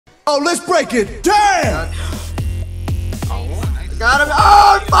Oh, let's break it. Damn! Got him.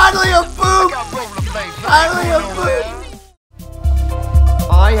 Oh, finally a boom! Finally a boom!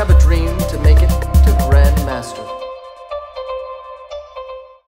 I have a dream to make it to Grandmaster.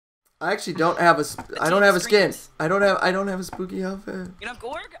 I actually don't have a. I don't have a skin. I don't have a spooky outfit. You don't have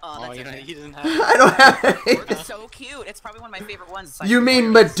Gorg? Oh, that's okay. He doesn't have. I don't have any. Gorg is so cute. It's probably one of my favorite ones. You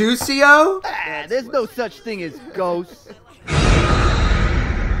mean Meducio? Ah, there's no such thing as ghosts.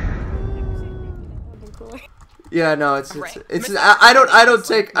 Yeah, no, it's I don't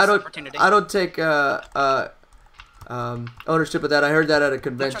take ownership of that. I heard that at a Try to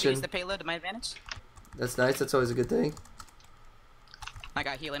convention. use the payload to my advantage. That's nice. That's always a good thing. I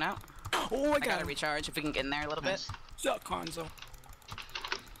got healing out. Oh, I gotta recharge if we can get in there a little bit. Suck, Hanzo.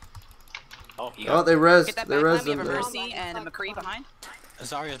 Oh, you Oh, got they res. Get that They back res line. We have them. a Mercy and a McCree behind.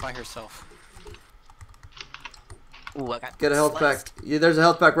 Zarya's by herself. Ooh, I got Get a health sliced. pack. Yeah, there's a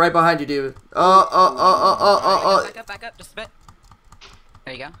health pack right behind you, dude. Back up, just a bit.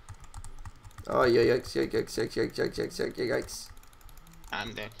 There you go. Oh, yeah, yikes.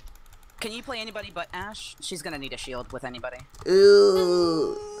 I'm dead. Can you play anybody but Ash? She's gonna need a shield with anybody.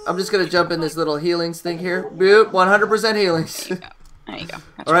 Ooh. I'm just gonna jump in this little healings thing here. Boop, 100% healings. There you go. There you go.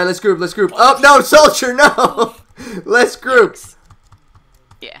 All right, let's group. Oh no, Soldier, no. Let's group.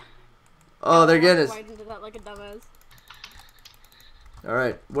 Yeah. Oh, they're getting us. Right into that like a dumbass. All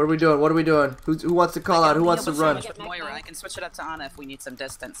right, what are we doing? Who wants to call out? Who wants to run? With Moira, I can switch it up to Ana if we need some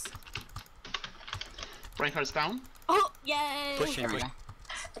distance. Reinhardt's down. Oh, yay! Push him.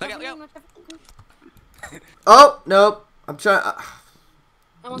 Look out. Oh nope. I'm trying.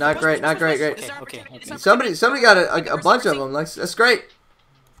 Not great. Okay. Somebody got a bunch of them. That's great.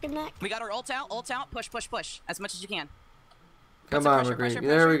 We got our ult out. Push. As much as you can. Come on, McCree.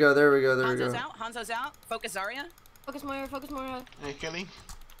 There we go. Hanzo's out. Focus Zarya. Focus Moira. Hey, Kelly.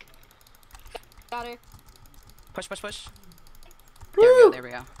 Got her. Push. Woo. There we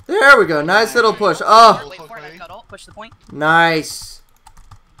go. There we go. Nice little push. Oh, Wait for it. I cut ult. Push the point. nice.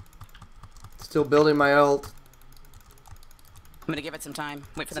 Still building my ult. I'm gonna give it some time.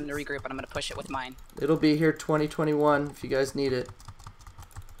 Wait for them to regroup, and I'm gonna push it with mine. It'll be here 2021 if you guys need it.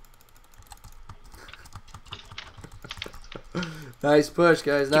 Nice push,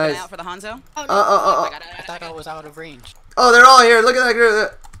 guys. Keep an Nice. eye out for the Hanzo. Oh. I thought I was out of range. Oh, they're all here. Look at that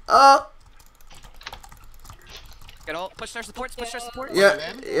group. Oh. Good ult. Push their supports. Yeah. Pressure on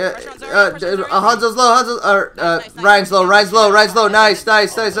Zarya, pressure on Zarya. Hanzo's low. Ryan's low. Nice.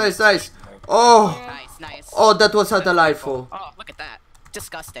 Oh. Nice. Oh, that was so delightful. Oh, look at that.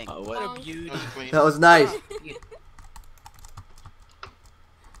 Disgusting. Oh, what a beauty. That was nice.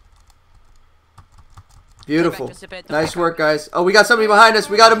 Beautiful. Just a bit, Nice work, guys. Oh, we got somebody behind us.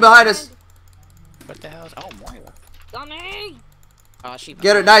 We got him behind us. What the hell? Oh, Moira. Dummy! Oh, she.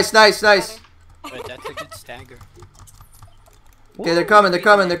 Get it. Nice. Wait, that's a good stagger. Okay, they're coming. I've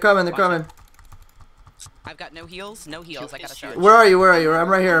got no heals. I gotta charge. Where are you? I'm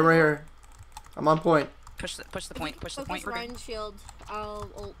right here. I'm on point. Push the point. Push the point. Focus Ryan's shield. I'll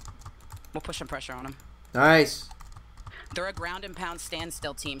ult. We'll push some pressure on them. Nice. They're a ground and pound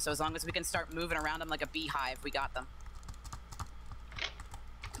standstill team, so as long as we can start moving around them like a beehive, we got them.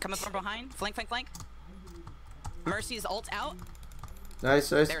 Coming from behind. Flank. Mercy's ult out. Nice.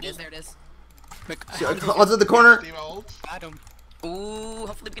 There it is. What's in the corner? Got him. Ooh,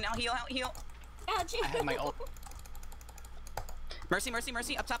 hopefully we can out heal. Got you. I have my ult.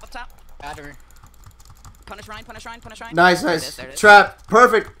 Mercy. Up top. Got her. Punish Ryan. Nice. There it is. Trap.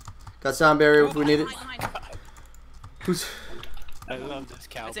 Perfect. Got sound barrier if we need it. Behind. Who's? I love this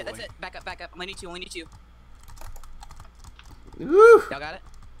cowboy. That's it. Back up. Only need two. Woo. Y'all got it?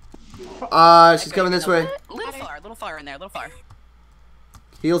 She's coming this way. Little far in there.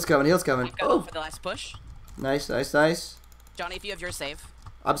 Heel's coming. I've got Oh. for the last push. Nice. Johnny, if you have yours, save.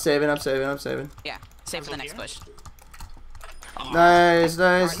 I'm saving. Yeah, save for the next push. Nice.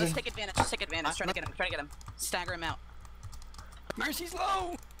 Alright, let's take advantage. Try to get him. Stagger him out. Mercy's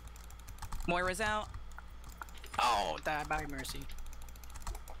low. Moira's out. Oh, die by Mercy.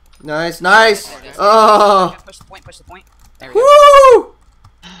 Nice. Oh. Push the point. There we go. Woo!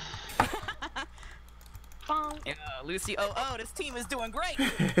 Yeah, Lucio. Oh, this team is doing great.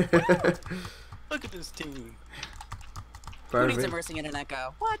 Look at this team. Who needs a Perfect. Mercy and an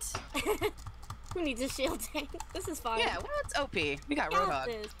Echo? What? Who needs a shield tank? This is fine. Yeah, what's OP? We got Got Roadhog.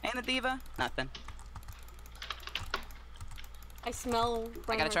 this. And the Diva? Nothing. I smell.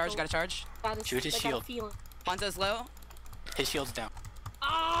 I gotta charge. Shoot his shield. Hanzo's low. His shield's down.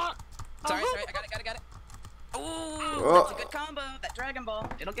 Ah! Sorry, I got it. Ooh, Oh. that's a good combo. That Dragon Ball,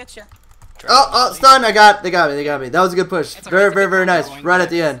 it'll get you. Oh, stun! They got me. That was a good push. It's Very alright, nice. going Right back. at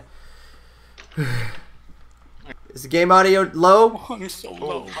the end. Is the game audio low? I'm so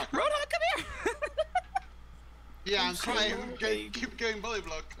low. Roadhog, come here! Yeah, I'm trying. Keep going body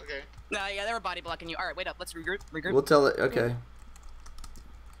block. Okay. No, yeah, they were body blocking you. Alright, wait up. Let's regroup. We'll tell it. Okay.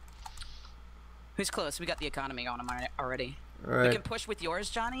 Who's close? We got the economy on him already. All We right. can push with yours,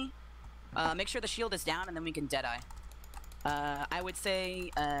 Johnny. Make sure the shield is down, and then we can Deadeye. I would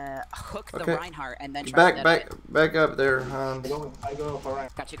say hook the Okay. Reinhardt, and then try to Deadeye. Back up there, Hans. I go for right.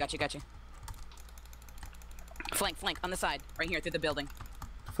 Got you. Flank on the side, right here through the building.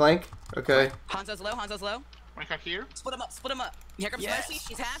 Flank. Okay. Hanzo's low. Reinhardt here. Split him up. Here comes Yes. Mercy.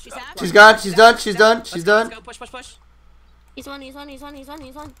 She's half. She's done. She's done. Let's go. Push. He's on.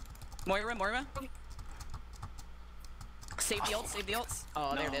 Moira. Save the ults.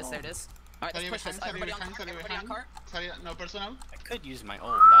 Oh, there it is. Alright, let's push this. Everybody on cart. Sorry, no personal. I could use my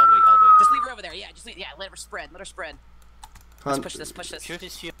ult. I'll wait. Just leave her over there. Yeah, let her spread. Let's push this. Shoot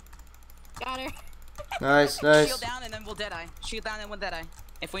his shield. Got her. Nice. Shield down, and then we'll Deadeye.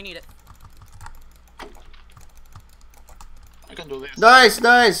 If we need it. I can do this. Nice.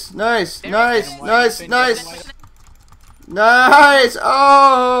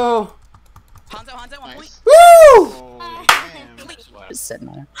 Oh. Hanzo, 1 point. Woo! Oh,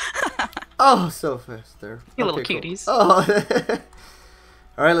 damn. Oh, so fast there. You little cool. cuties. Oh.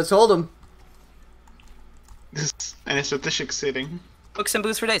 All right, let's hold him. This is an strategic setting. Books and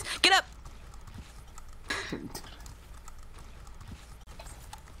booze for days. Get up!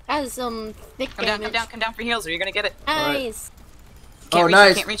 That is some thick damage. Come down for heals, or you're gonna get it. Nice.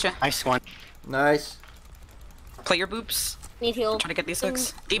 Nice. Can't reach you. Nice one. Nice. Play your boops. Need heal. Try to get these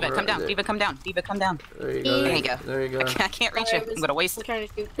hooks. Diva, Right come down. there. Diva, come down. There you go. There you go. I can't reach you. I'm gonna waste I'm it. trying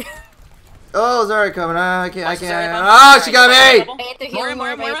to shoot. Oh, Zarya coming. I can't. Zarya coming. Oh, she got me. I hit the healing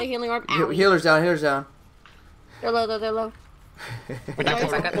Moira. orb. I hit the healing orb. Ow. Healer's down. They're low.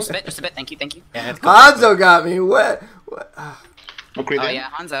 Just a bit. Thank you. Yeah, that's Hanzo got me. What? Okay, Oh then. yeah,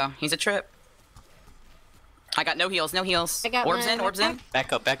 Hanzo. He's a trip. I got no heals. I got Orbs mine. in.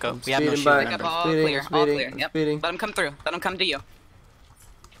 Back up. We have no Speeding shield. by. Back up, Remember. all Speeding, clear. Yep. speeding. Let him come through. Let him come to you.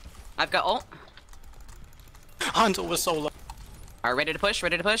 I've got ult. Hanzo was so low. Alright, ready to push.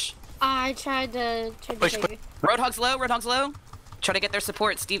 I tried to Push, save you. Roadhog's low. Try to get their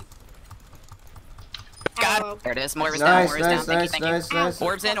support, Steve. Ow. There it is. Moira's down. Nice. Thank you.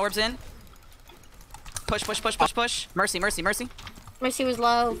 Orbs in. Push. Mercy. Mercy was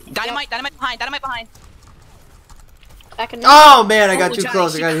low. Dynamite behind. Back in Oh man, I got Holy too Johnny,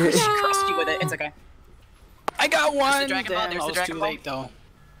 close. I she got hit. crushed you with it. It's okay. I got one. Dragon Ball, Damn, there's I the was Dragon too Ball. late though.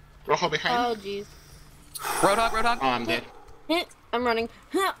 Rojo behind. Oh jeez. Roadhog. Oh, I'm dead. I'm running.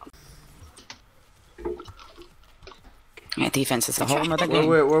 Yeah, defense is a whole other Where game.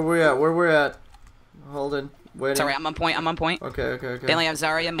 we're at? Holding. Waiting. Sorry, I'm on point. Okay. They only have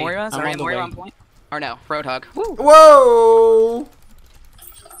Zarya and Moira. I'm on the way. on point. Or no, Roadhog. Woo. Whoa!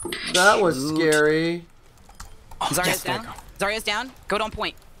 That was scary. Zarya's yes, down. Zarya's down. Go on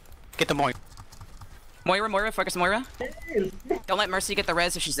point. Get the Moira. Moira, focus Moira. Don't let Mercy get the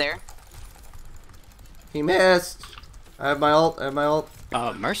res if she's there. He missed. I have my ult.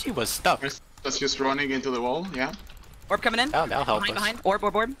 Mercy was stuck. That's just running into the wall. Yeah. Orb coming in. That'll help us. Behind. Orb.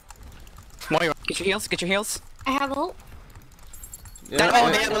 Moira. Get your heals. I have ult.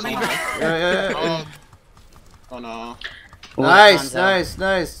 Dynamite. Yeah. Oh no. Nice.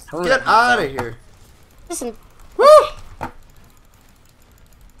 Hold Get it, out Hanzo. of here. Listen. Woo!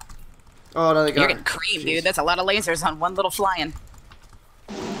 Oh no, they You're got getting creamed, dude. That's a lot of lasers on one little flying.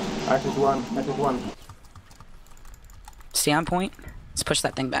 I just one. Stay on point. Let's push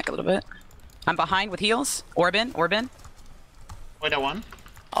that thing back a little bit. I'm behind with heals. Orb in. Wait, I won.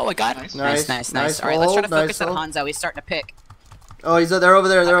 Oh, I got it. Nice. Nice. Alright, let's try to hold, focus on hold. Hanzo. He's starting to pick. Oh, they're over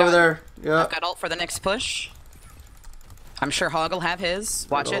there. They're I've over got- there. Yeah. I've got ult for the next push. I'm sure Hog will have his.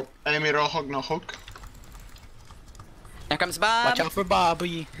 Watch it. Enemy Rojo, no hook. There comes Bob. Watch out for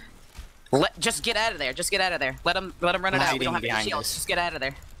Bobby. Just get out of there. Let him run it out. We Hiding don't have any behind shields. us. Just get out of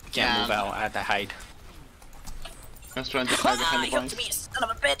there. Can't move out. I have to hide. I was trying to hide behind the He hooked points. me, son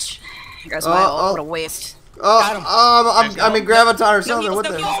of a bitch. Here's my ult. What a waste. I'm in Graviton or something. What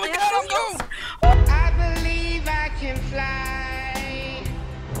the? I believe I can fly.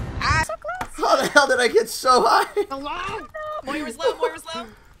 How the hell did I get so high? Hello. Moira's low.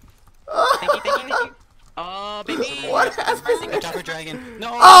 Thank you. Oh, baby. What happened? Watch out for Dragon.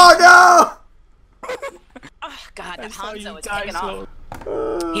 No. Oh no! Oh, God, that saw you Hanzo is die taking off.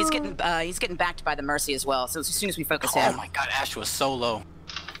 He's getting backed by the Mercy as well. So as soon as we focus Oh him. my God, Ash was so low.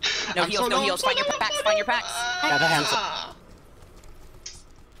 No heals. Find your packs. Got the hands up.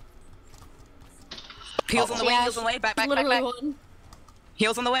 Heals on the way. Back. Literally one.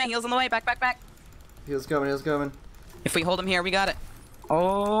 Heels on the way. Heels on the way. Back, back, back. Heels coming. Heels coming. If we hold him here, we got it.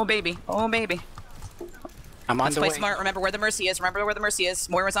 Oh baby. Oh baby. I'm on Let's the play way. smart. Remember where the mercy is. Remember where the mercy is.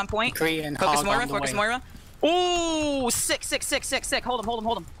 Moira's on point. Korean Focus hog Moira. on the Focus way. Moira. Ooh, sick, sick, sick, sick, sick. Hold him, hold him,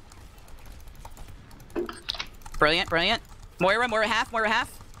 hold him. Brilliant, brilliant. Moira, Moira half, Moira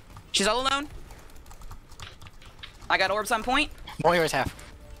half. She's all alone. I got orbs on point. Moira's half.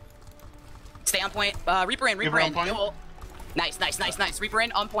 Stay on point. Reaper in, Reaper Reaper on in. point. Yo. Nice, nice, nice, nice. Reaper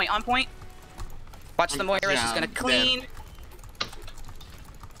in, on point, on point. Watch the Moira. Yeah, She's gonna I'm clean.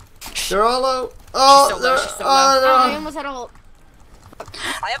 They're all low. Oh, She's so low, they're, she's so oh, Oh, they're I all- almost had ult.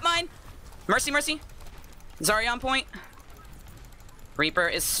 I have mine. Mercy, mercy. Zarya on point. Reaper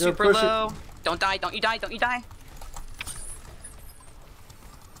is super push it. low. Don't die, don't you die, don't you die.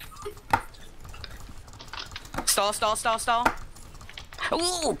 Stall, stall, stall, stall.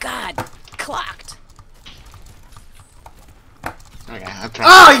 Ooh, God. Clocked. Okay, I'm trying.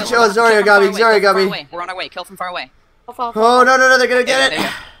 Oh, he Kill chose. from Zarya far got me. away, Zarya kill got from far me. away. We're on our way. Kill from far away. I'll fall. Oh, no, no, no. They're going to There get you go,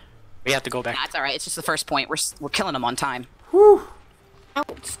 it. We have to go back. That's alright. It's just the first point. We're killing them on time. Whew. Oh,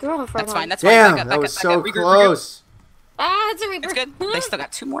 screw off for That's a fine. moment. That's fine. Damn, Back up, that back was up, so back up. Regroup, regroup. close. Ah, it's a Reaper. It's good. They still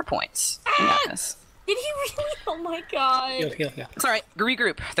got 2 more points. We got this. Did he really? Oh my god. Heal, heal, heal. It's alright.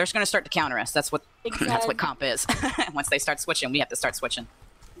 Regroup. They're just gonna start to counter us. That's what that's Exactly. what comp is. Once they start switching, we have to start switching.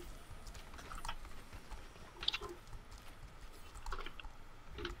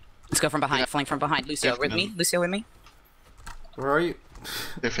 Let's go from behind. Flank from behind. Lucio with me. Lucio with me. Where are you?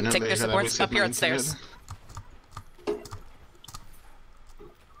 Definitely. Take their that I supports will set up here my upstairs. internet.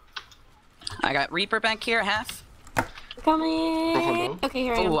 I got Reaper back here, half. Coming. Okay,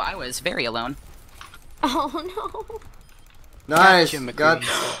 here I am. Oh, I was very alone. Oh no. Nice. Gotcha, Got,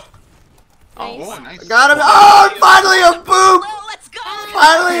 McCree. Oh, nice. got him. Oh, finally a boop. Oh, let's go!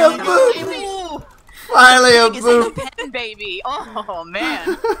 Finally a boop. Ooh, Finally a big as a boop. pen, baby. Oh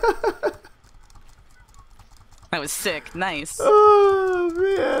man, that was sick. Nice. Oh,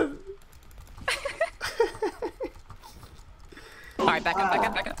 man. All right, back up, back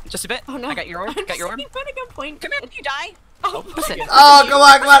up, back up. Just a bit. Oh no. I got your orb. Got your orb. I'm running a point. Come here. You die. Oh, listen. Oh, come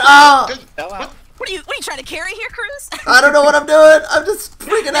on, come on. Oh, Fell out. What are you trying to carry here, Cruz? I don't know what I'm doing. I'm just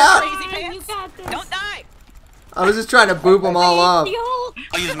freaking out. Crazy You pants. got this. Don't die. Oh, I was just trying to boop them all off. The ult.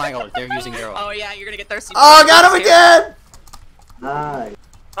 I'll use my ult. They're using their ult. Oh yeah, you're gonna get thirsty. Oh, got him again. Nice.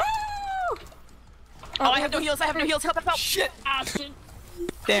 Oh, Oh, I have no heals. I have no heals. Help, help, help. Shit. ah, shit.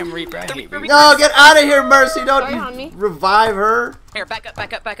 Damn Reaper. I hate Reaper. Reaper. No, get out of here, Mercy. Don't Sorry, homie. you revive her. Here, back up,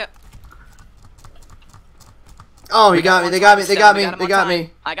 back up, back up. Oh, he got me. They got me. They got me. him They on got time.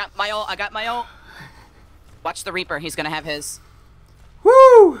 me. I got my ult. I got my ult. Watch the Reaper. He's gonna have his.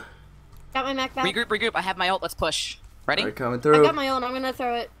 Woo. Got my Mac back. Regroup, regroup. I have my ult. Let's push. Ready? They're coming I through. got my ult. I'm gonna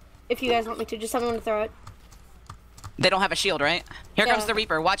throw it. If you guys want me to, just tell me when to throw it. They don't have a shield, right? Here Yeah. comes the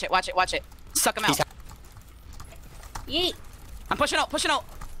Reaper. Watch it, watch it, watch it. Suck him out. Yeet. I'm pushing ult, pushing ult.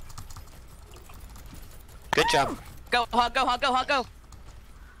 Good job. Go, hog, go, hog, go, hog, go.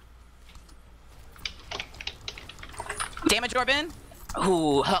 Damage orb in.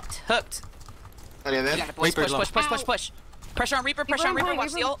 Ooh, hooked, hooked. Are you there? You gotta push, Reaper's push, low. push, push, push, push. Pressure on Reaper, pressure on Reaper.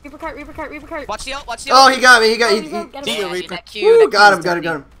 Watch the ult. Reaper cart, Reaper cart, Reaper cart. Watch the ult, watch the Oh, ult. he got me. He got. Oh, He, he's he, up, get him. Yeah, Reaper. that Q, woo, that got Q's him. Got him.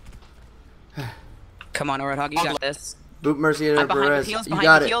 dirty. Got him. Come on, Roadhog, you got this. Boop Mercy and I'm behind Perez. with heals, You behind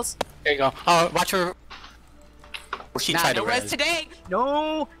got with it. heals. There you go. Oh, watch her. Well, she Nah, tried no to res res. today.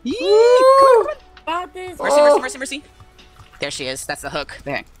 No. Woo. Got this. Mercy, Oh. mercy, mercy, mercy. There she is. That's the hook.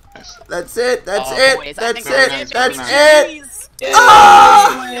 There. That's it. That's Oh, it. boys, I That's think we're it. good, That's baby. it. Jeez.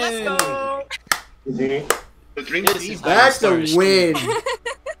 Oh! Let's go. Easy. The dream This team. is That's the win.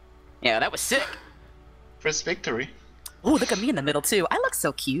 Yeah, that was sick. First victory. Ooh, look at me in the middle too. I look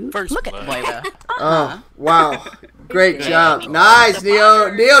so cute. First look at blood. Moira. Oh, wow. Great job. Nice, Neo.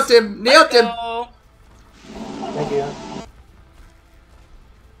 Nailed him. Nailed him. Oh, Thank you.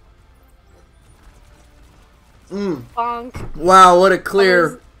 Bonk. Wow, what a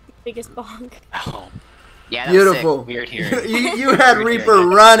clear. Biggest bonk. Oh, yeah, that was Beautiful. weird here. You had Reaper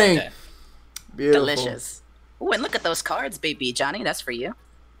running. sick. Beautiful. Delicious. Ooh, and look at those cards, baby. Johnny, that's for you.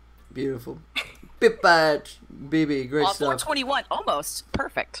 Beautiful. Bit badge. BB, great All stuff. 421, almost.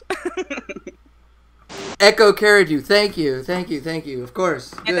 Perfect. Echo carried you. Thank you. Thank you. Thank you. Of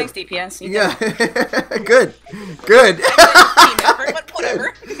course. Yeah, Good. thanks, DPS. You Yeah. Good. Good. did team effort, but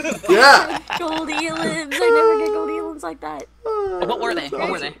whatever. Yeah. Goldie limbs. I never get goldie limbs like that. What were they?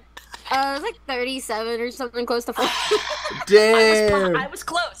 What were they? It was like 37 or something close to 40. Damn. I was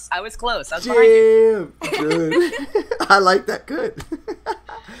close. I was close. I was behind you. Damn. Good. I like that. Good.